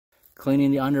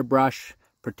cleaning the underbrush,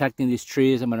 protecting these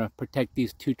trees. I'm going to protect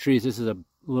these 2 trees. This is a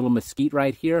little mesquite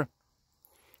right here.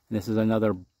 And this is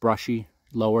another brushy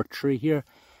lower tree here.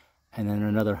 And then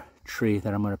another tree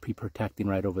that I'm going to be protecting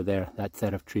right over there, that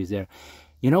set of trees there.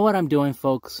 You know what I'm doing,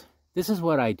 folks? This is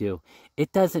what I do.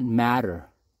 It doesn't matter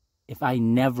if I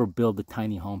never build a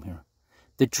tiny home here.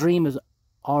 The dream is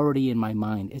already in my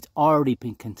mind. It's already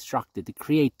been constructed. The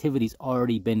creativity's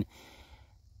already been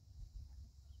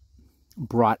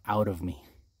brought out of me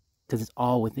because it's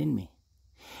all within me.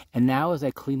 And now as I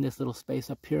clean this little space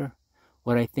up here,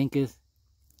 what I think is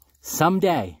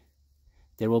someday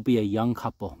there will be a young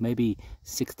couple, maybe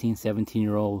 16,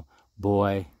 17-year-old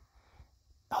boy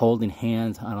holding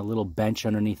hands on a little bench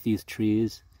underneath these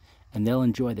trees, and they'll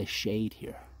enjoy the shade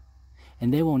here.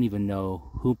 And they won't even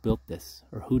know who built this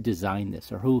or who designed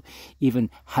this or who even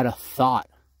had a thought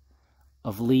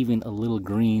of leaving a little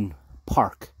green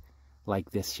park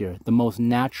like this here, the most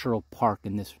natural park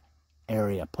in this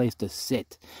area, a place to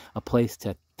sit, a place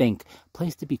to think, a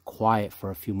place to be quiet for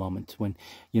a few moments when,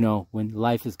 you know, when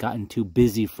life has gotten too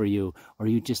busy for you, or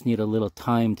you just need a little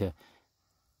time to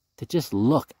just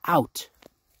look out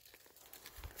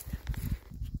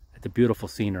at the beautiful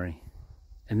scenery.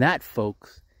 And that,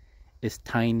 folks, is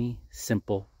tiny,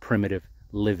 simple, primitive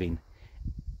living.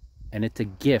 And it's a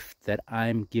gift that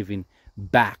I'm giving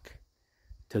back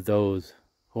to those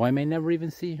who I may never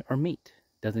even see or meet.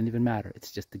 Doesn't even matter.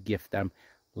 It's just a gift I'm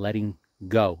letting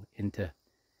go into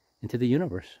the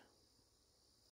universe.